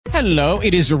Hello,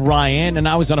 it is Ryan, and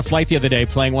I was on a flight the other day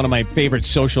playing one of my favorite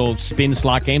social spin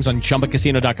slot games on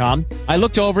ChumbaCasino.com. I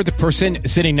looked over at the person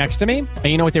sitting next to me, and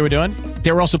you know what they were doing?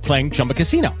 They were also playing Chumba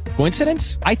Casino.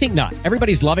 Coincidence? I think not.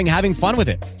 Everybody's loving having fun with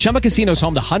it. Chumba Casino is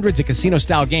home to hundreds of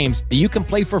casino-style games that you can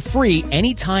play for free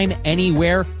anytime,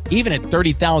 anywhere, even at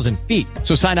 30,000 feet.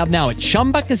 So sign up now at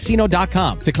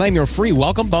ChumbaCasino.com to claim your free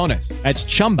welcome bonus. That's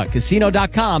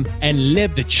ChumbaCasino.com and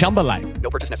live the Chumba life.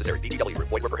 No purchase necessary. VGW.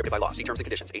 Void where prohibited by law. See terms and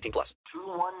conditions. 18 plus.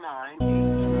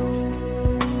 219.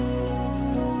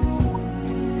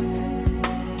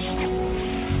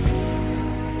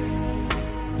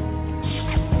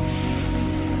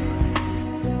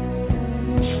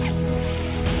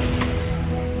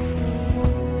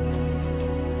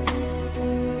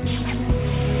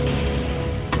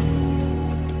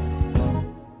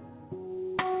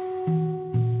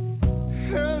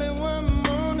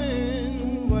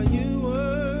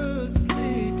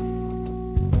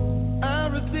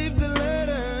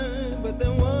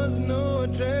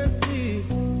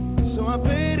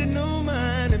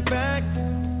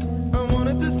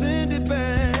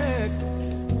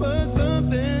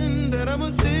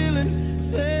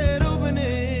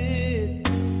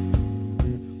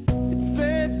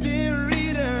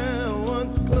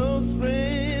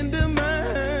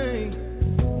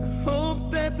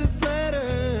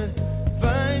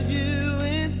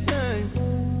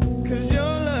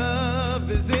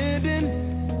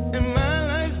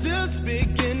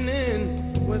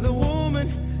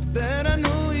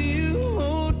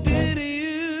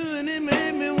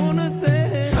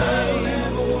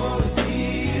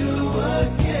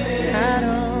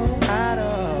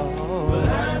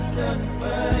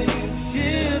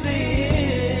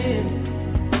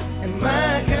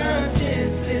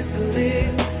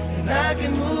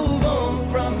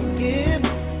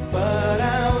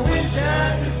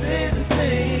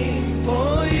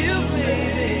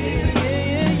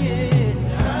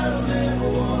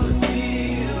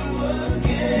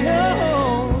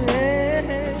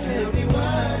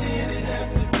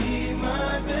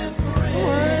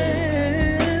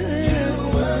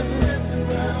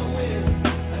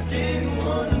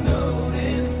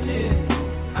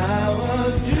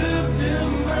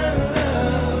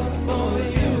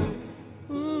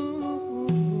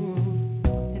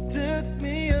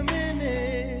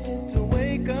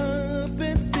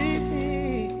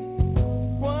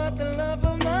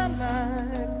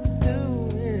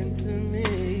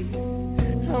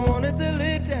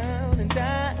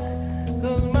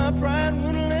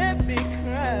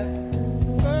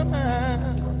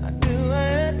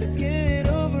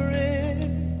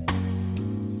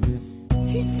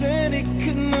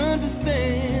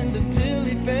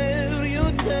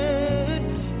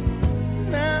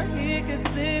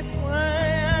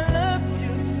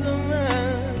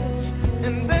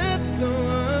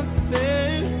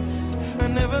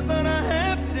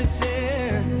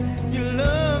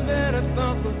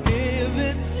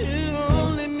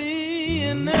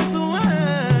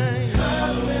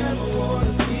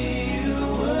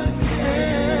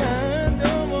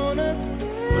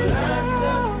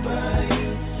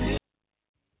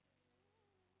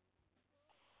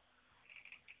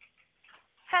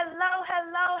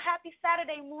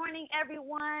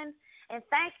 Everyone, and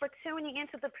thanks for tuning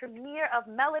into the premiere of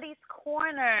Melody's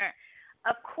Corner.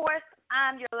 Of course,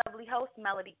 I'm your lovely host,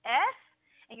 Melody S.,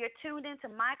 and you're tuned into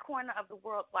my corner of the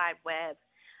World Wide Web.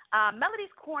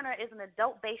 Melody's Corner is an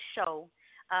adult-based show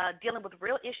dealing with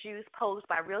real issues posed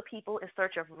by real people in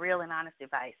search of real and honest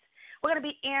advice. We're going to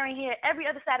be airing here every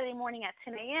other Saturday morning at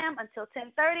 10 a.m. until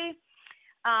 10:30.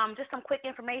 Just some quick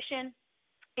information.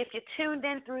 If you're tuned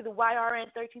in through the YRN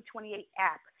 1328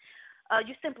 app,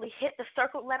 you simply hit the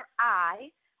circled letter I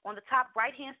on the top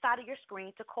right-hand side of your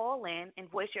screen to call in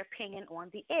and voice your opinion on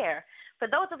the air. For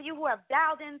those of you who have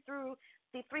dialed in through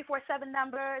the 347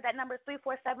 number, that number is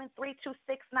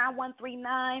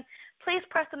 347-326-9139, please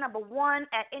press the number 1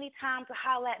 at any time to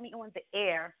holler at me on the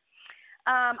air.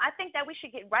 I think that we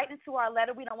should get right into our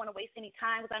letter. We don't want to waste any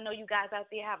time because I know you guys out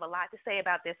there have a lot to say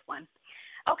about this one.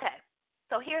 Okay,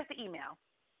 so here's the email.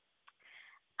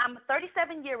 I'm a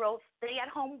 37-year-old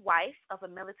stay-at-home wife of a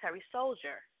military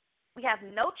soldier. We have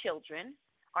no children,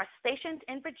 are stationed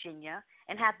in Virginia,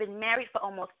 and have been married for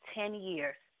almost 10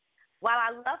 years. While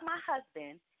I love my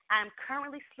husband, I am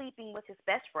currently sleeping with his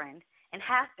best friend and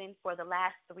have been for the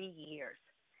last 3 years.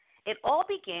 It all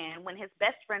began when his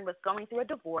best friend was going through a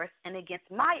divorce and,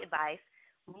 against my advice,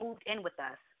 moved in with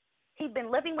us. He'd been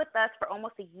living with us for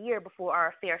almost a year before our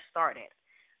affair started.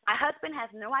 My husband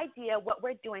has no idea what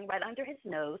we're doing right under his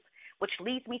nose, which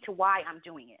leads me to why I'm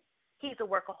doing it. He's a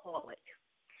workaholic.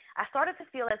 I started to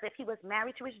feel as if he was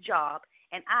married to his job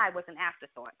and I was an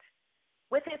afterthought.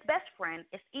 With his best friend,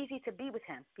 it's easy to be with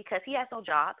him because he has no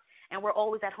job and we're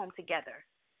always at home together.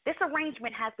 This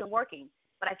arrangement has been working,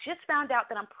 but I just found out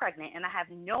that I'm pregnant and I have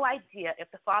no idea if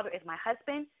the father is my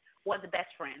husband or the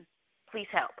best friend. Please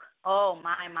help. Oh,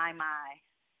 my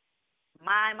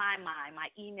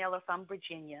emailer from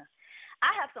Virginia.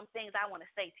 I have some things I want to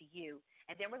say to you,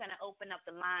 and then we're going to open up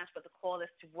the lines for the callers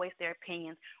to voice their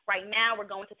opinions. Right now, we're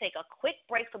going to take a quick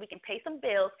break so we can pay some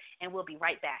bills, and we'll be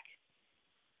right back.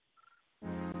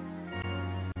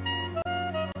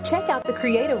 Check out the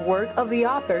creative work of the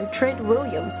author Trent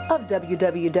Williams of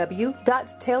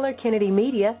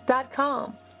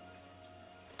www.taylorkennedymedia.com.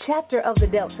 Chapter of the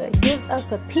Delta gives us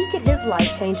a peek at his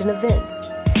life-changing events.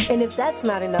 And if that's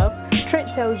not enough,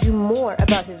 Trent tells you more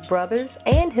about his brothers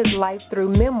and his life through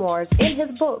memoirs in his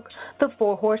book, The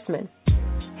Four Horsemen.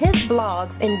 His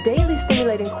blogs and daily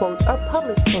stimulating quotes are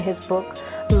published in his book,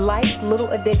 Life's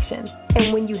Little Addiction.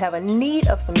 And when you have a need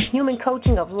of some human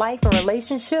coaching of life and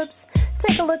relationships,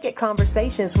 take a look at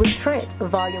Conversations with Trent,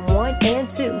 Volume 1 and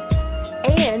 2,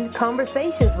 and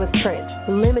Conversations with Trent,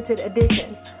 Limited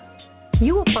Edition.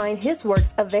 You will find his works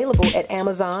available at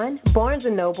Amazon, Barnes &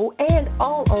 Noble, and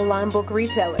all online book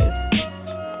retailers.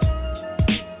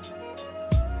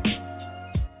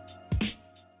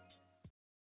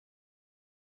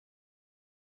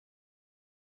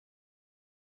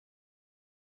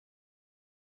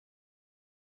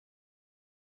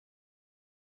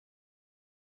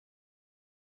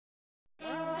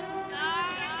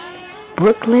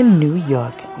 Brooklyn, New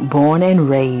York, born and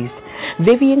raised,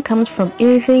 Vivian comes from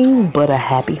anything but a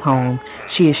happy home.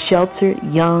 She is sheltered,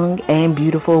 young, and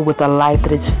beautiful with a life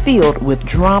that is filled with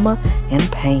drama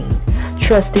and pain,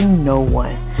 trusting no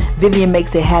one. Vivian makes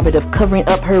a habit of covering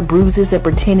up her bruises and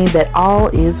pretending that all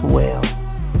is well.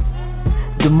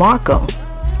 DeMarco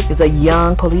is a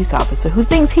young police officer who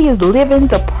thinks he is living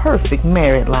the perfect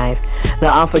married life. The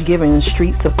unforgiving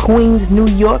streets of Queens, New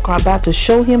York are about to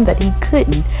show him that he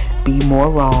couldn't be more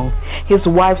wrong. His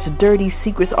wife's dirty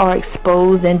secrets are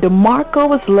exposed, and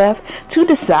DeMarco is left to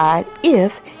decide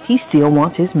if he still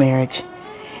wants his marriage.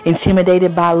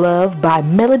 Intimidated by Love by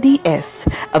Melody S.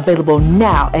 Available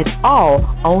now at all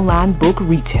online book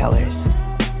retailers.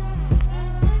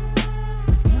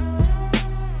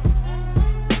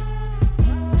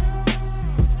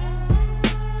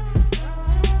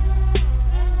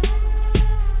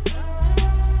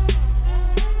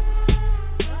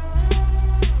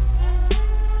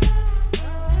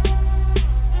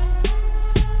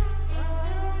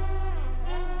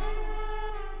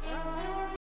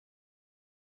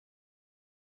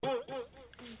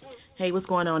 Hey, what's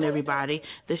going on, everybody?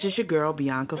 This is your girl,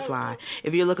 Bianca Fly.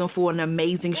 If you're looking for an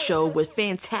amazing show with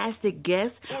fantastic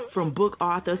guests from book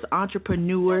authors,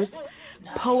 entrepreneurs,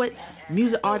 poets,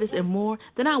 music artists, and more,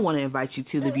 then I want to invite you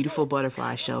to the Beautiful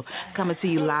Butterfly Show. Come and see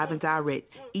you live and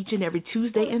direct each and every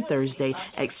Tuesday and Thursday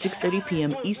at 6:30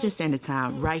 p.m. Eastern Standard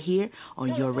Time right here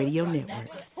on your radio network.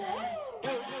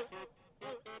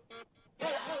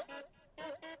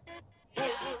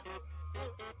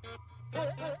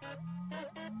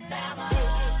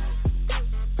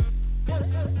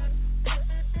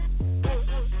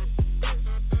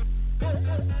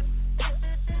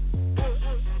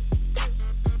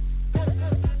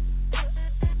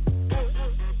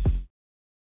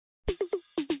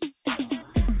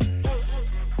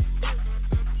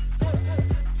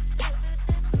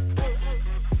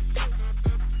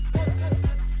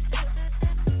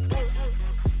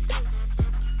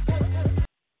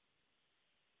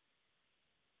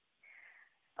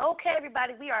 Okay,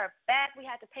 everybody, we are back. We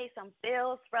had to pay some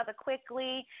bills rather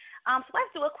quickly. So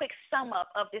let's do a quick sum up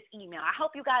of this email. I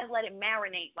hope you guys let it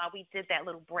marinate while we did that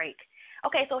little break.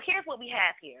 Okay, so here's what we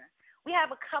have here. We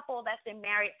have a couple that's been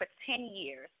married for 10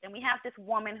 years, and we have this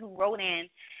woman who wrote in,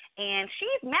 and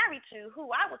she's married to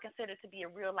who I would consider to be a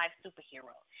real-life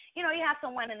superhero. You know, you have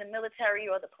someone in the military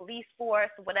or the police force,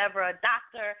 whatever, a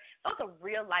doctor. Those are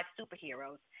real-life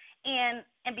superheroes. And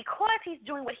because he's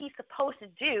doing what he's supposed to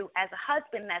do as a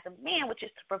husband and as a man, which is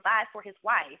to provide for his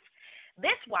wife,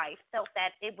 this wife felt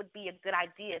that it would be a good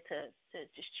idea to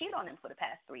just cheat on him for the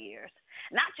past 3 years.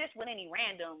 Not just with any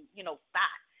random,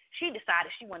 thought. She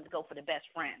decided she wanted to go for the best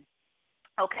friend.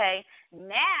 Okay?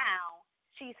 Now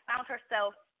she's found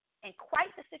herself in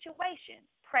quite the situation,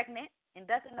 pregnant and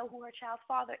doesn't know who her child's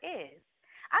father is.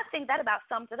 I think that about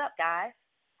sums it up, guys.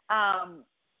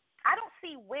 I don't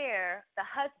see where the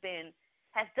husband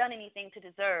has done anything to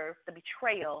deserve the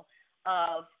betrayal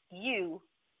of you,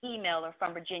 emailer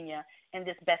from Virginia, and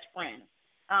this best friend.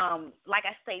 like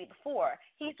I stated before,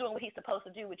 he's doing what he's supposed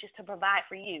to do, which is to provide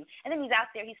for you. And then he's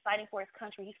out there, he's fighting for his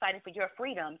country, he's fighting for your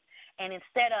freedoms. And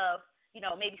instead of,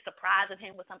 maybe surprising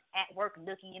him with some at work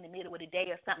looking in the middle of the day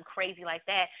or something crazy like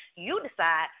that, you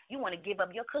decide you want to give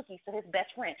up your cookies to his best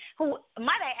friend, who,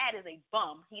 might I add, is a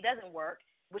bum. He doesn't work,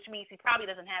 which means he probably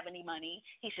doesn't have any money.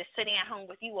 He's just sitting at home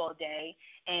with you all day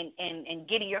and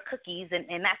getting your cookies, and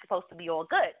that's supposed to be all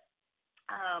good.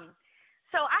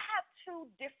 So I have two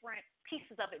different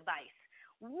pieces of advice.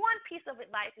 One piece of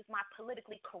advice is my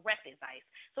politically correct advice.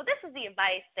 So this is the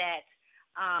advice that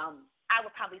I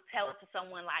would probably tell to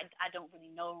someone like I don't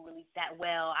really know really that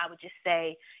well. I would just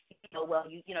say,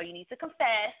 you need to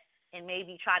confess and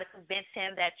maybe try to convince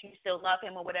him that you still love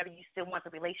him or whatever, you still want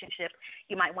the relationship.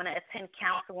 You might want to attend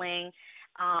counseling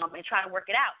and try to work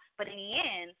it out. But in the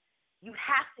end, you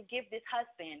have to give this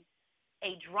husband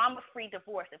a drama-free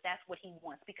divorce if that's what he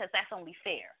wants, because that's only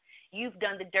fair. You've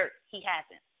done the dirt. He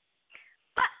hasn't.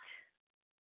 But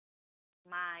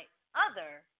my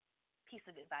other piece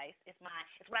of advice is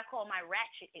what I call my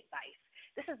ratchet advice.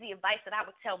 This is the advice that I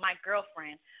would tell my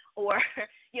girlfriend or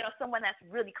someone that's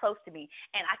really close to me.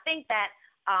 And I think that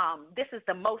this is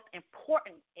the most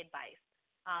important advice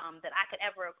that I could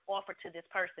ever offer to this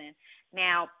person.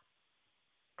 Now,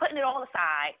 putting it all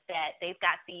aside that they've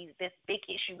got this big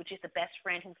issue, which is the best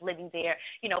friend who's living there,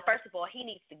 first of all, he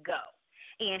needs to go.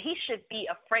 And he should be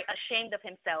ashamed of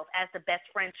himself as the best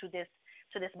friend to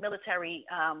this military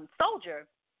soldier.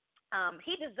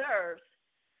 He deserves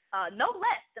no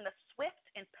less than a swift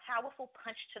and powerful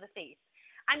punch to the face.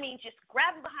 I mean, just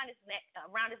grab him behind his neck,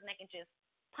 around his neck, and just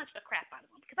punch the crap out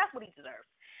of him, because that's what he deserves.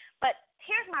 But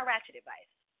here's my ratchet advice.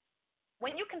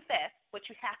 When you confess, what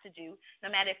you have to do, no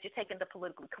matter if you're taking the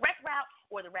politically correct route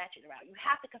or the ratchet route, you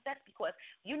have to confess, because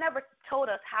you never told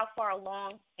us how far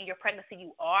along in your pregnancy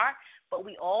you are, but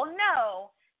we all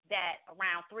know that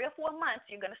around 3 or 4 months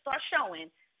you're going to start showing,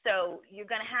 so you're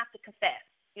going to have to confess.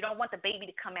 You don't want the baby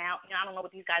to come out. I don't know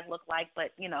what these guys look like,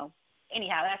 but,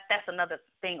 anyhow, that's another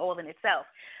thing all in itself.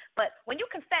 But when you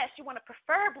confess, you want to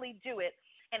preferably do it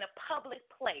in a public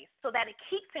place so that it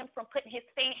keeps him from putting his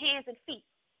hands and feet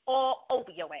all over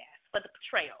your ass for the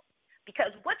betrayal,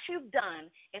 because what you've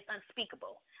done is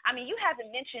unspeakable. I mean, you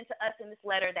haven't mentioned to us in this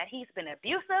letter that he's been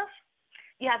abusive.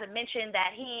 You haven't mentioned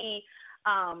that he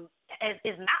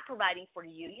is not providing for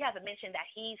you. You haven't mentioned that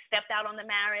he stepped out on the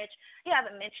marriage. You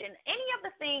haven't mentioned any of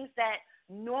the things that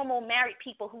normal married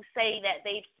people who say that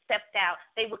they've stepped out,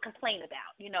 they would complain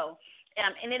about,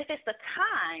 and if it's the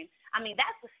time, I mean,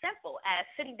 that's as simple as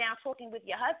sitting down talking with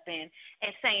your husband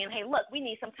and saying, hey, look, we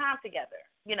need some time together,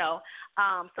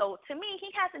 So to me,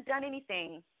 he hasn't done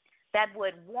anything that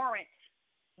would warrant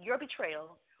your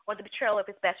betrayal or the betrayal of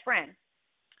his best friend.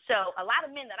 So a lot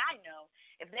of men that I know,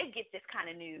 if they get this kind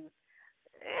of news,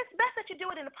 it's best that you do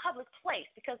it in a public place,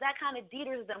 because that kind of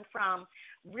deters them from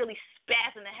really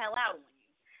spazzing the hell out on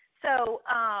you. So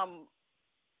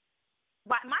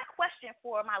my question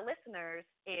for my listeners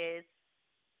is,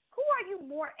 who are you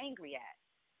more angry at,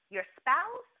 your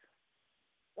spouse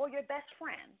or your best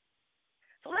friend?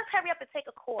 So let's hurry up and take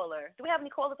a caller. Do we have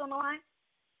any callers on the line?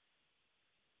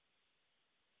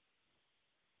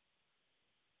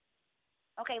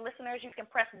 Okay, listeners, you can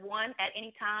press 1 at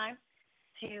any time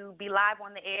to be live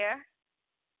on the air.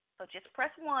 So just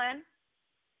press 1,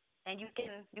 and you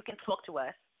can talk to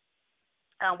us.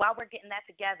 While we're getting that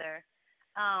together,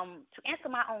 to answer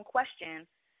my own question,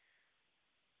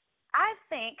 I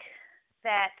think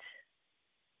that,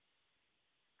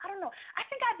 I don't know, I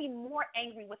think I'd be more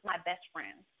angry with my best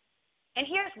friend. And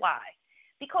here's why.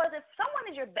 Because if someone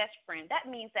is your best friend,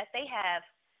 that means that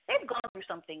they've gone through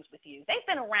some things with you. They've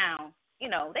been around,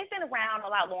 they've been around a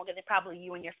lot longer than probably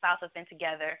you and your spouse have been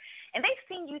together. And they've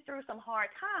seen you through some hard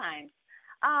times.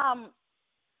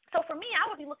 So for me,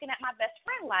 I would be looking at my best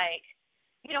friend like,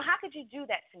 how could you do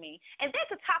that to me? And then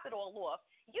to top it all off,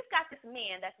 you've got this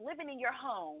man that's living in your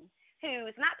home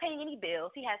who's not paying any bills.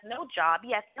 He has no job.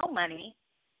 He has no money.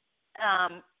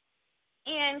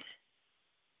 And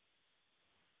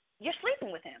you're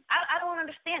sleeping with him. I don't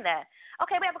understand that.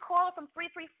 Okay, we have a caller from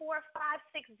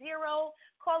 334560.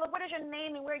 Caller, what is your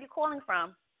name and where are you calling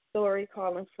from? Story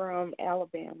calling from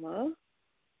Alabama.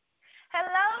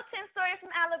 Hello, Tim Story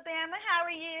from Alabama. How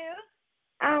are you?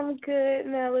 I'm good,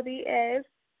 Melody S.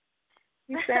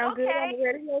 You sound okay. Good on the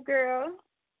radio, girl.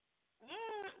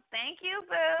 Thank you,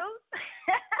 boo.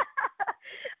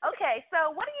 Okay,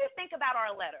 so what do you think about our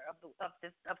letter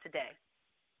of today?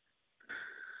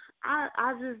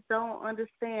 I just don't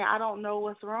understand. I don't know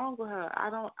what's wrong with her.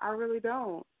 I really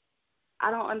don't.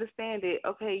 I don't understand it.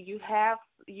 Okay, you have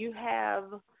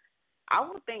I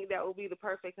would think that would be the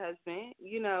perfect husband,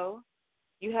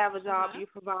 You have a job you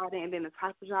provide, and then the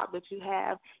type of job that you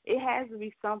have, it has to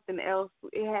be something else.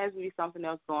 It has to be something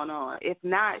else going on. If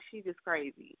not, she's just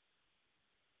crazy.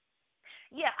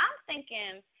 Yeah, I'm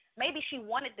thinking maybe she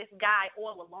wanted this guy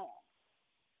all along.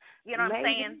 You know what I'm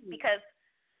saying? Because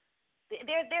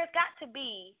there's got to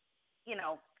be,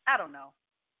 I don't know.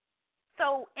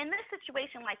 So in this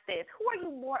situation like this, who are you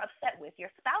more upset with,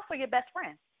 your spouse or your best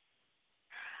friend?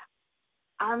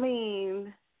 I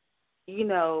mean,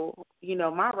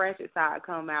 my ratchet side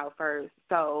come out first,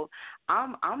 so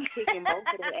I'm kicking both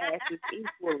of their asses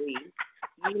equally.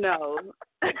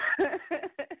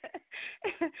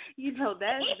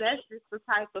 That's just the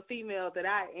type of female that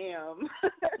I am.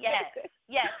 Yes.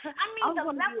 I mean,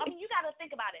 you got to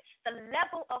think about it. The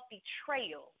level of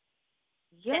betrayal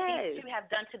that these two have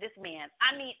done to this man.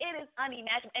 I mean, it is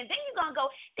unimaginable. And then you're going to go,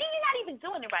 then you're not even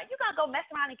doing it right. You're going to go mess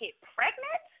around and get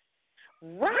pregnant?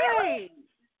 Right. Really?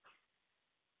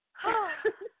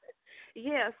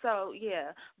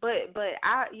 But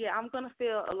I'm gonna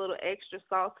feel a little extra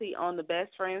salty on the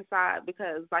best friend side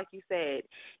because, like you said,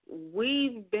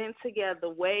 we've been together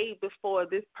way before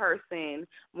this person,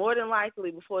 more than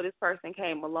likely before this person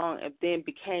came along and then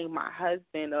became my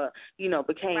husband or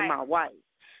became my wife.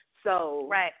 So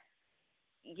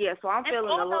so I'm feeling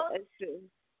a little extra.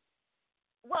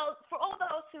 Well, for all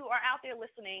those who are out there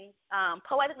listening,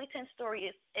 Poetically 10 Story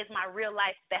is my real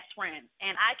life best friend,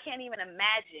 and I can't even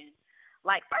imagine.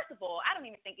 Like, first of all, I don't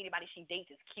even think anybody she dates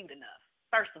is cute enough.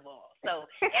 First of all, so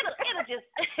it'll just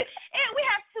we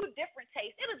have two different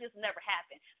tastes. It'll just never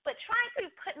happen. But trying to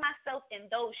put myself in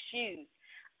those shoes,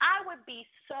 I would be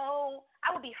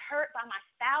hurt by my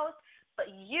spouse, but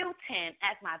you 10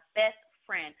 as my best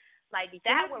friend, like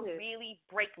that would really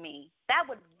break me. That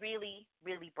would really,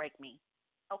 really break me.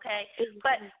 Okay,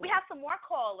 but we have some more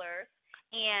callers,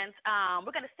 and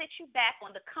we're going to sit you back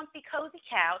on the comfy, cozy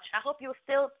couch. I hope you'll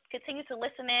still continue to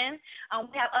listen in.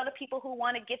 We have other people who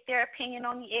want to get their opinion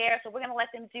on the air, so we're going to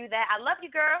let them do that. I love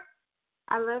you, girl.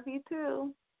 I love you,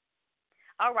 too.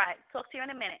 All right, talk to you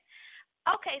in a minute.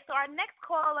 Okay, so our next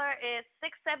caller is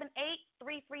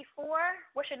 678-334.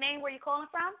 What's your name? Where are you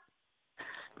calling from?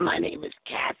 My name is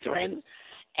Catherine,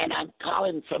 and I'm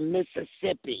calling from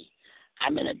Mississippi.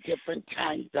 I'm in a different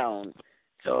time zone,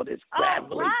 so this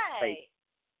gravelly place.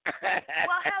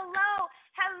 Well, hello,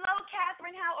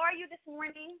 Catherine. How are you this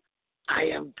morning? I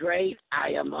am great. I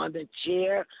am on the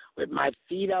chair with my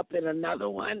feet up in another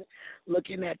one,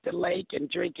 looking at the lake and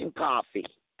drinking coffee.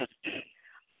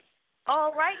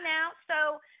 All right now.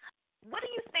 So, what do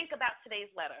you think about today's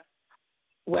letter?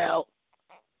 Well,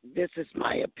 this is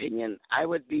my opinion. I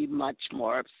would be much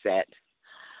more upset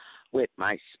with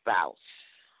my spouse.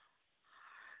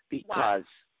 Because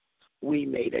we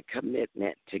made a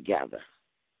commitment together.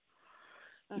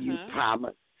 You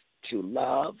promised to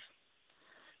love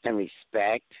and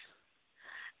respect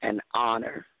and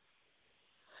honor,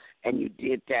 and you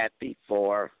did that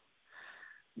before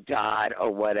God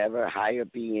or whatever higher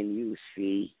being you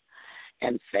see,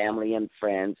 and family and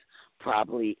friends,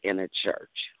 probably in a church.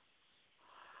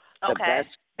 Okay.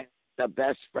 The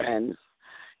best friend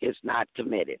is not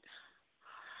committed.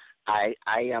 I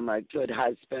am a good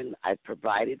husband. I've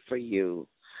provided for you.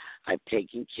 I've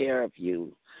taken care of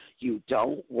you. You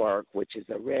don't work, which is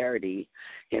a rarity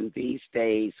in these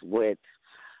days with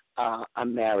a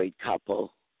married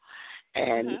couple.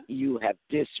 And you have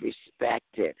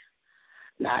disrespected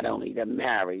not only the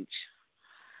marriage,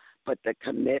 but the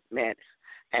commitment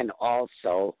and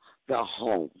also the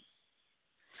home.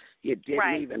 You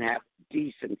didn't even have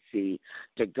decency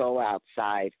to go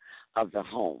outside of the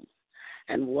home.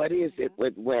 And what is it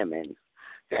with women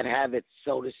that have it,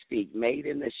 so to speak, made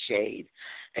in the shade,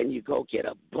 and you go get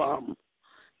a bum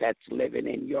that's living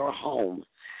in your home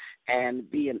and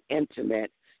being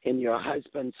intimate in your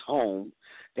husband's home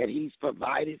that he's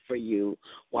provided for you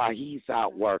while he's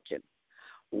out working?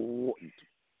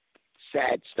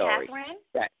 Sad story. Catherine?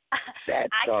 Sad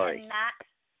story.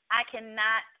 I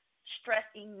cannot stress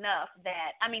enough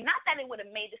that, I mean, not that it would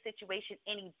have made the situation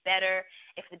any better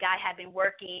if the guy had been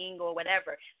working or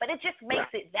whatever, but it just makes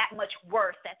it that much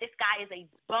worse that this guy is a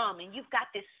bum and you've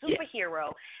got this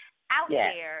superhero out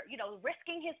there,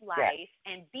 risking his life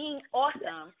and being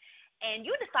awesome, and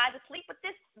you decide to sleep with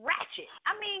this ratchet.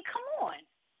 I mean, come on.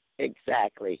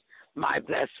 Exactly. My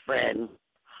best friend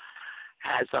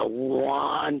has a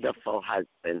wonderful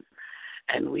husband,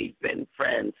 and we've been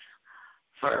friends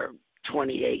for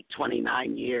 28,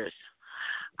 29 years.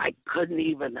 I couldn't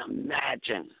even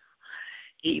imagine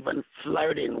even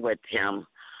flirting with him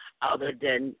other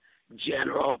than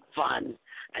general fun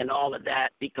and all of that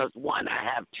because, one, I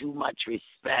have too much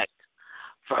respect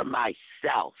for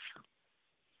myself.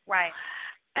 Right.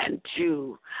 and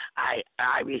two, I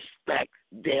respect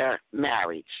their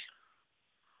marriage,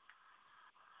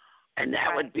 and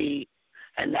that would be,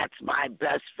 and that's my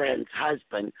best friend's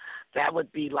husband. That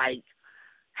would be like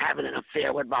having an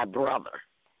affair with my brother.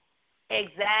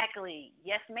 Exactly.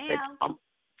 Yes, ma'am.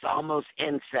 It's almost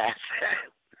incest.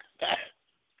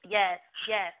 Yes,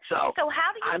 yes. So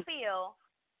how do you feel?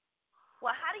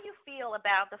 Well, how do you feel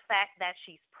about the fact that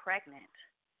she's pregnant?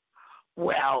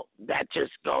 Well, that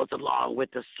just goes along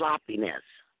with the sloppiness.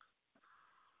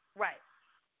 Right.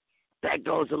 That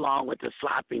goes along with the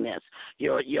sloppiness.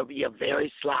 You're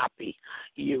very sloppy.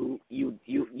 You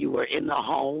were in the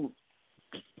home.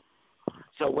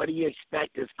 So what do you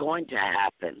expect is going to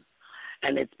happen?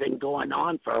 And it's been going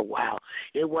on for a while.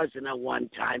 It wasn't a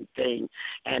one-time thing,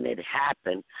 and it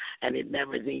happened, and it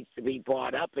never needs to be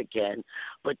brought up again.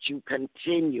 But you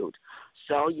continued.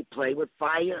 So you play with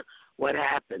fire. What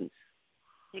happens?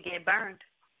 You get burned.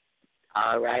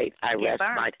 All right. I rest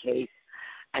burned. my case.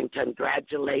 And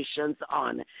congratulations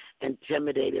on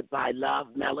Intimidated by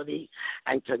Love, Melody.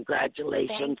 And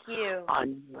congratulations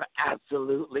on your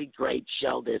absolutely great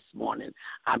show this morning.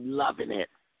 I'm loving it.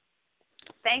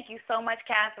 Thank you so much,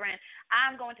 Catherine.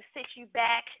 I'm going to sit you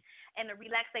back in the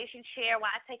relaxation chair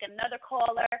while I take another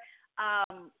caller.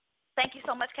 Thank you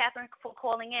so much, Catherine, for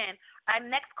calling in. Our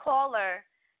next caller,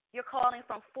 you're calling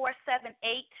from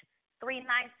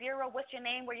 478-390. What's your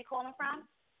name? Where are you calling from?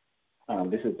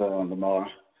 This is Lamar,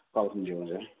 calling from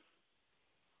Georgia.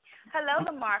 Hello,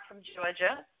 Lamar from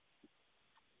Georgia.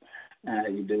 How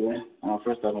you doing?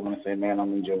 First off, I want to say, man,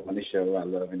 I'm enjoying the show.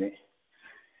 I'm loving it.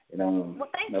 Well,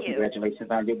 thank you.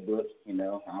 Congratulations on your book. I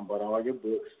bought all your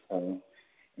books,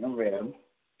 read them.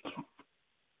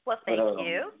 Well, thank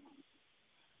you.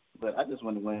 But I just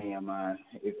want to weigh in your mind.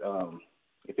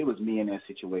 If it was me in that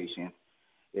situation,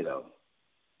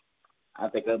 I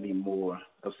think I'd be more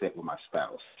upset with my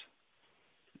spouse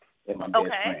and my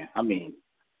best friend. I mean,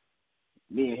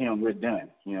 me and him, we're done.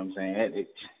 You know what I'm saying?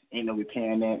 It ain't no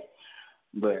repairing that.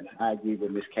 But I agree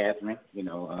with Miss Catherine.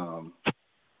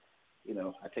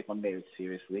 I take my marriage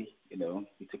seriously.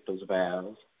 We took those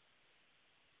vows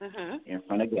in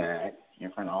front of God,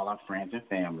 in front of all our friends and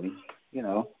family.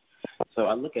 So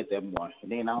I look at that more.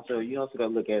 And then also, you also got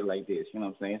to look at it like this. You know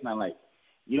what I'm saying? It's not like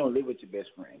you don't live with your best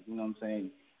friend. You know what I'm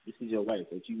saying? This is your wife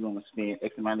that you're going to spend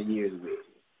X amount of years with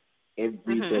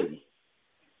every day,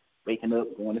 waking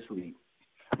up, going to sleep.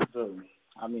 So,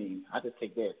 I mean, I just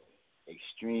take that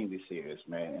extremely serious,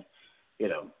 man.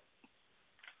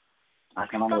 I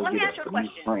can almost let me get ask you a new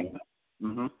question. friend.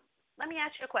 Let me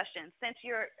ask you a question. Since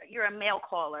you're a male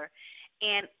caller,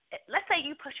 and let's say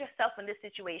you put yourself in this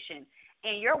situation,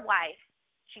 and your wife,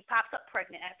 she pops up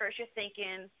pregnant. At first, you're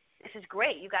thinking, this is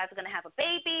great. You guys are going to have a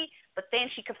baby, but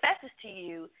then she confesses to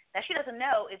you that she doesn't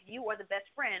know if you or the best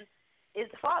friend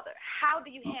is the father. How do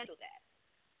you handle that?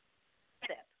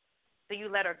 Do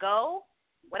you let her go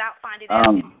without finding out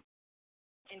and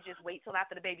just wait till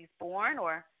after the baby's born,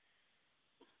 or?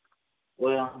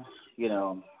 Well,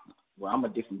 I'm a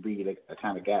different breed, a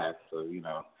kind of guy. So,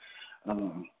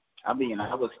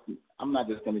 I'm not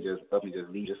just gonna just up and just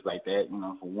leave just like that.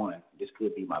 For one, this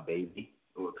could be my baby,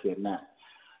 or it could not.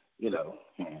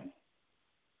 And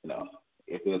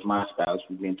if it was my spouse,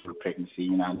 we've been through a pregnancy.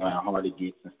 I know how hard it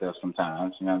gets and stuff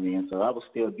sometimes. You know what I mean? So I would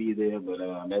still be there, but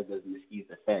that doesn't excuse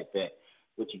the fact that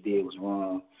what you did was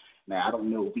wrong. Now I don't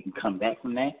know if we can come back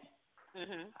from that.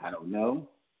 I don't know,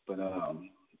 but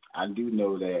I do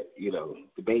know that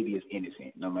the baby is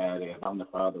innocent, no matter if I'm the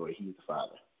father or he's the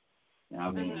father. You know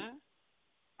what I mean?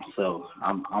 So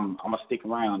I'm gonna stick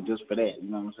around just for that. You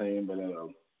know what I'm saying? But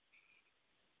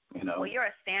Well, you're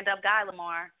a stand-up guy,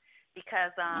 Lamar,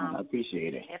 because I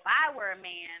appreciate it. If I were a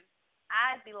man,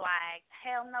 I'd be like,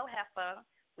 hell no, heifer.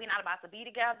 We're not about to be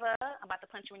together. I'm about to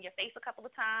punch you in your face a couple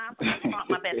of times. I'm going to front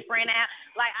my best friend out.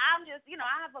 Like, I'm just,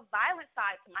 I have a violent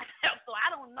side to myself, so I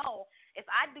don't know if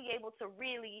I'd be able to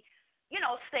really,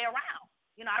 stay around.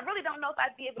 I really don't know if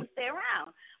I'd be able to stay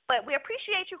around. But we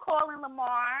appreciate you calling,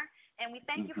 Lamar, and we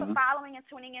thank you for following and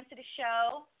tuning into the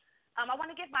show. I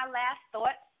want to give my last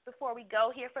thoughts before we go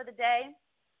here for the day.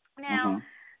 Now,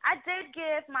 I did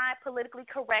give my politically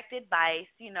correct advice,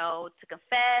 to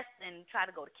confess and try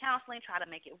to go to counseling, try to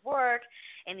make it work.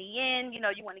 In the end, you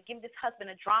want to give this husband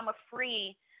a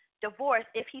drama-free divorce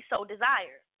if he so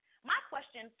desires.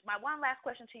 My one last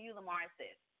question to you, Lamar, is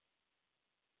this.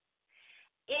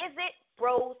 Is it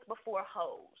bros before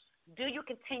hoes? Do you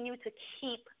continue to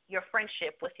keep your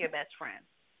friendship with your best friend?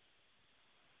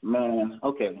 Man,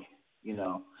 okay.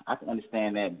 I can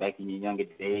understand that back in your younger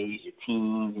days, your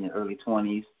teens, in your early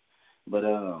 20s. But,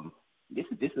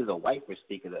 this is a wife we're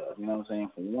speaking of. You know what I'm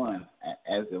saying? For one,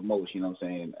 as the most. You know what I'm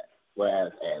saying?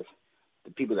 Whereas as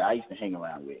the people that I used to hang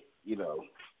around with, you know,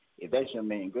 if that's your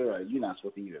main girl, you're not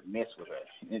supposed to even mess with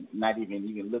her, and not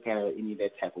even look at her any of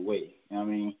that type of way. You know what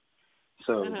I mean?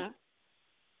 So,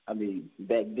 I mean,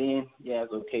 back then, yeah,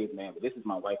 it's okay, man. But this is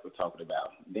my wife we're talking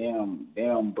about.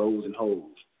 Damn bros and hoes.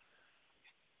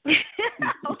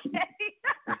 Okay.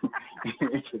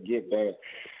 Forget that.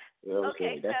 You know what I'm Okay,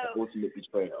 saying? That's so the ultimate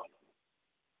betrayal.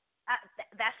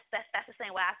 That's the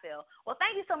same way I feel. Well,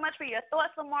 thank you so much for your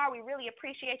thoughts, Lamar. We really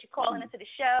appreciate you calling into the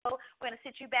show. We're going to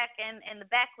sit you back in the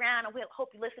background, and we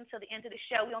hope you listen to the end of the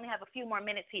show. We only have a few more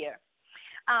minutes here.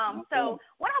 So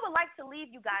what I would like to leave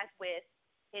you guys with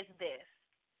is this.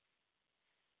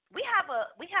 We have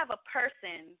a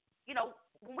person, you know,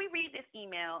 when we read this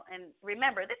email, and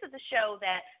remember, this is a show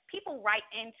that people write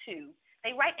into.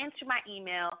 They write into my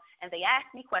email, and they ask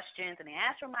me questions, and they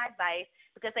ask for my advice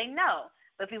because they know.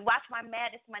 But if you watch my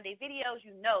Madness Monday videos,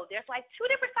 you know there's like two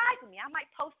different sides of me. I might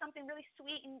post something really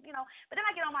sweet, and but then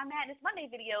I get on my Madness Monday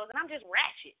videos, and I'm just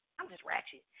ratchet.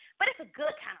 But it's a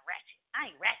good kind of ratchet. I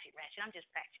ain't ratchet. I'm just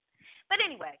ratchet. But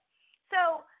anyway,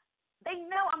 so they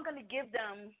know I'm going to give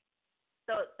them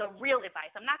the real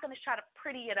advice. I'm not going to try to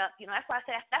pretty it up. That's why I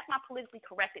say that's my politically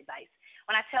correct advice.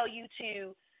 When I tell you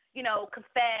to,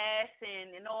 confess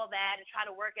and all that and try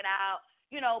to work it out,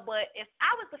 but if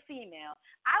I was a female,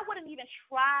 I wouldn't even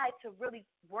try to really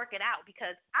work it out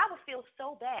because I would feel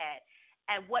so bad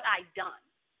at what I've done.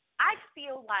 I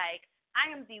feel like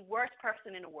I am the worst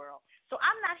person in the world. So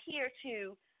I'm not here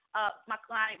to,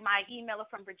 my emailer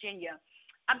from Virginia,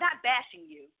 I'm not bashing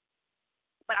you.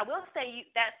 But I will say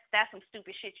that's some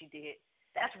stupid shit you did.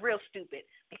 That's real stupid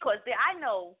because I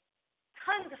know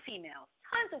tons of females,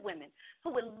 tons of women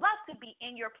who would love to be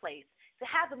in your place, to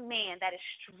have a man that is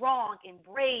strong and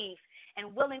brave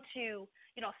and willing to,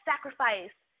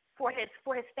 sacrifice for his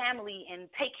family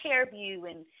and take care of you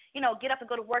and, get up and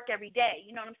go to work every day.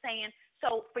 You know what I'm saying?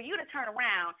 So for you to turn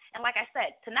around and, like I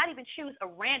said, to not even choose a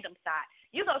random side,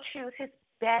 you go choose his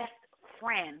best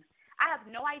friend. I have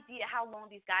no idea how long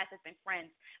these guys have been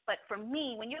friends, but for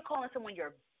me, when you're calling someone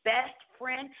your best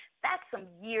friend, that's some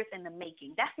years in the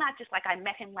making. That's not just like I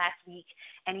met him last week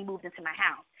and he moved into my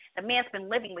house. The man's been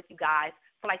living with you guys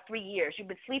for like 3 years. You've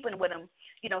been sleeping with him,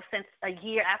 since a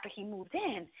year after he moved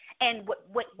in. And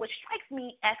what strikes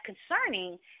me as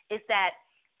concerning is that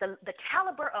the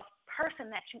caliber of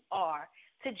person that you are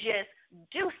to just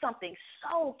do something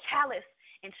so callous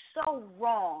and so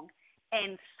wrong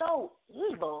and so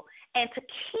evil, and to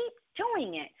keep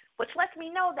doing it, which lets me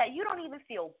know that you don't even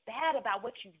feel bad about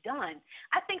what you've done.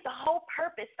 I think the whole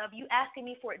purpose of you asking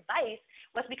me for advice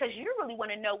was because you really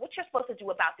want to know what you're supposed to do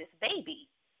about this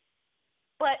baby.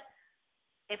 But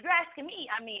if you're asking me,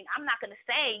 I mean, I'm not going to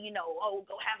say,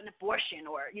 go have an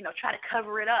abortion or, try to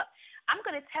cover it up. I'm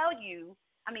going to tell you,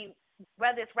 I mean,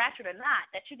 whether it's ratchet or not,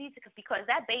 that you need to, because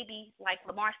that baby, like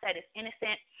Lamar said, is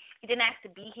innocent. He didn't ask to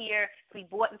be here to be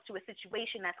brought into a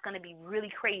situation that's going to be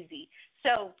really crazy.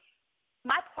 So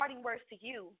my parting words to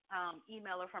you,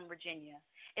 emailer from Virginia,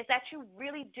 is that you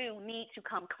really do need to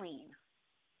come clean.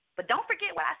 But don't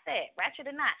forget what I said, ratchet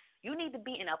or not. You need to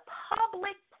be in a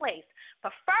public place,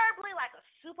 preferably like a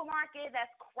supermarket that's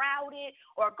crowded,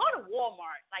 or go to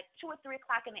Walmart like 2 or 3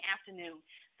 o'clock in the afternoon.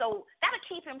 So that'll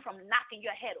keep him from knocking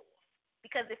your head off.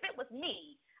 Because if it was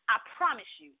me, I promise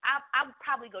you, I would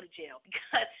probably go to jail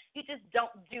because you just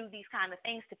don't do these kind of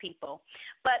things to people.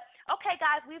 But, okay,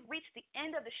 guys, we've reached the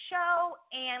end of the show.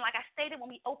 And like I stated when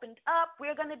we opened up,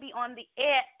 we're going to be on the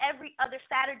air every other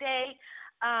Saturday.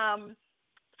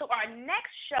 So our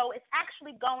next show is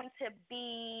actually going to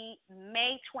be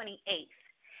May 28th.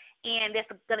 And there's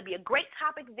going to be a great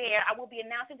topic there. I will be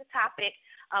announcing the topic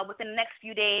within the next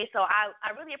few days. So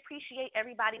I really appreciate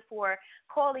everybody for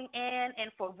calling in and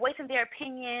for voicing their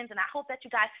opinions. And I hope that you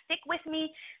guys stick with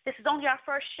me. This is only our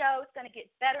first show. It's going to get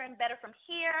better and better from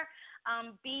here.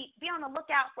 Be on the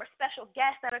lookout for special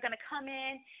guests that are going to come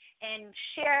in and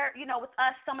share, with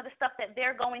us some of the stuff that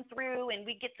they're going through, and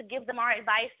we get to give them our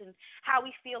advice and how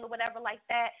we feel or whatever like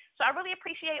that. So I really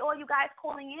appreciate all you guys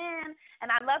calling in, and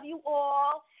I love you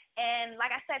all. And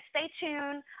like I said, stay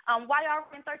tuned.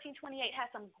 YRN 1328 has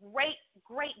some great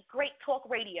talk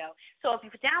radio. So if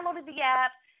you've downloaded the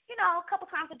app, a couple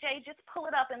times a day, just pull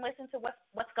it up and listen to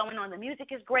what's going on. The music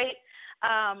is great,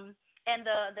 and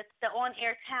the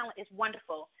on-air talent is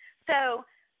wonderful. So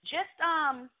just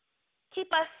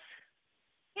keep us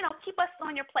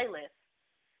on your playlist.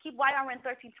 Keep YRN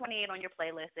 1328 on your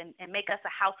playlist and make us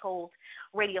a household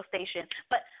radio station.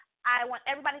 But I want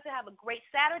everybody to have a great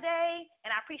Saturday, and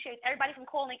I appreciate everybody from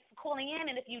calling in.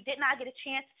 And if you did not get a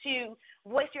chance to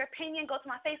voice your opinion, go to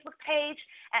my Facebook page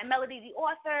at Melody the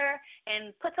Author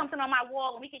and put something on my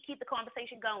wall, and we can keep the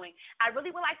conversation going. I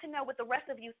really would like to know what the rest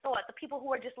of you thought, the people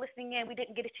who are just listening in we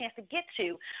didn't get a chance to get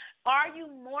to. Are you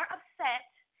more upset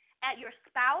at your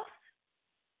spouse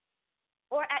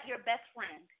or at your best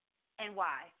friend, and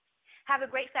why? Have a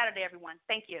great Saturday, everyone.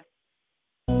 Thank you.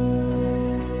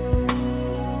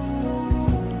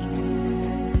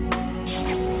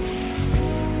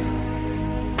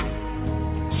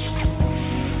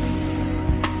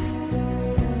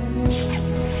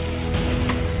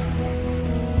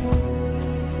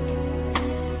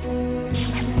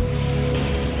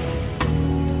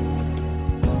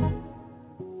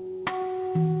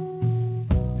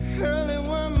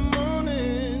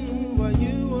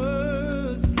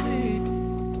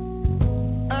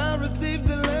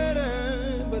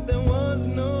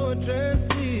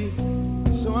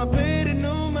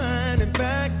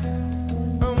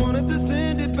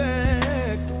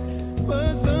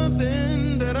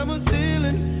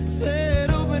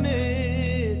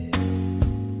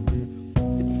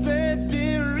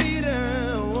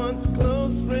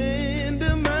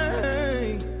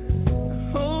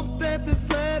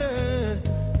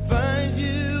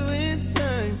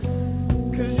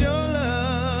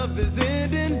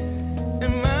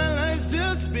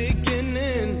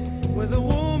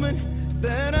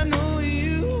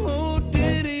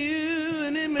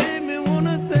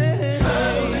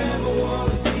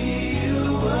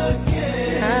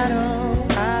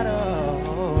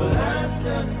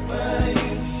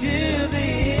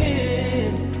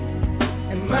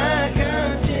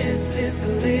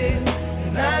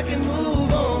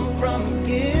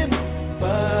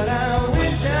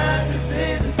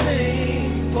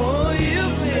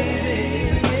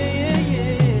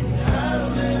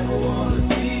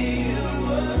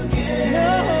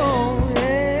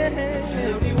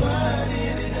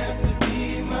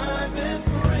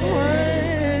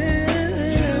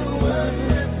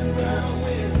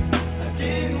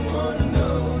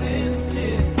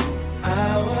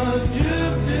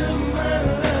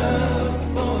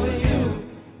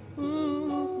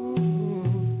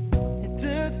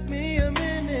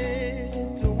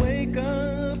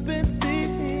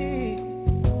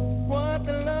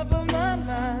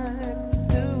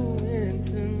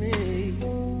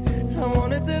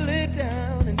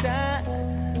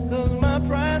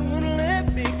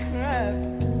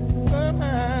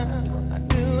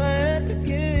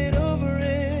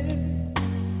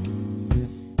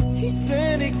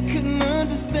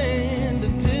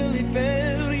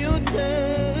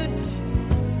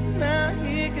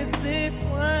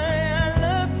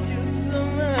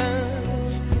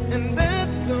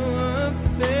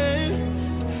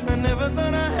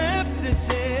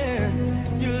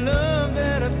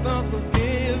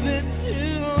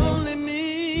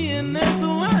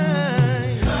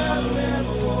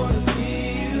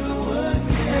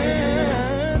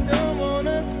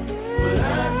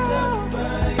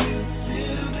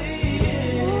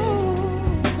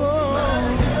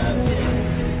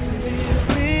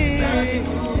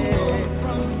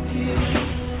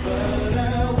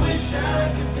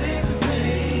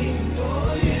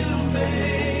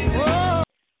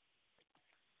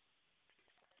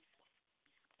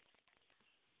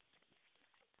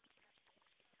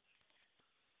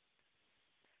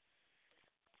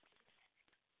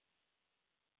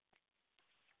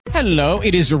 Hello,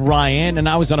 it is Ryan, and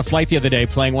I was on a flight the other day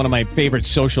playing one of my favorite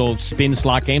social spin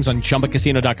slot games on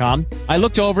ChumbaCasino.com. I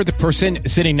looked over at the person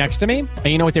sitting next to me, and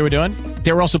you know what they were doing?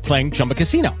 They were also playing Chumba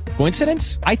Casino.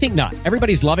 Coincidence? I think not.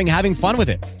 Everybody's loving having fun with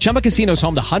it. Chumba Casino is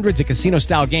home to hundreds of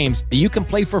casino-style games that you can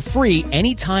play for free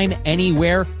anytime,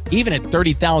 anywhere, even at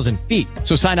 30,000 feet.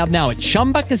 So sign up now at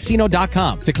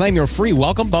ChumbaCasino.com to claim your free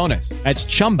welcome bonus. That's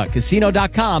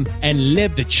ChumbaCasino.com and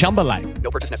live the Chumba life.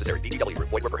 No purchase necessary. VGW.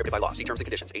 Void where prohibited by law. See terms and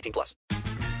conditions. 18+.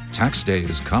 Tax day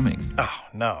is coming. Oh,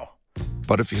 no.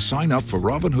 But if you sign up for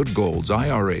Robinhood Gold's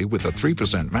IRA with a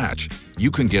 3% match,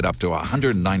 you can get up to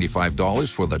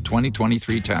 $195 for the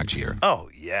 2023 tax year. Oh,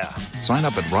 yeah. Sign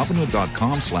up at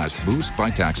Robinhood.com/boost by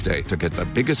tax day to get the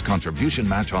biggest contribution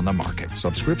match on the market.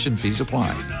 Subscription fees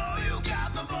apply.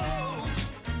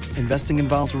 Investing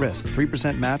involves risk.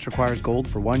 3% match requires gold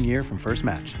for 1 year from first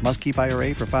match. Must keep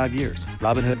IRA for 5 years.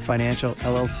 Robinhood Financial,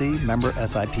 LLC, member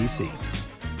SIPC.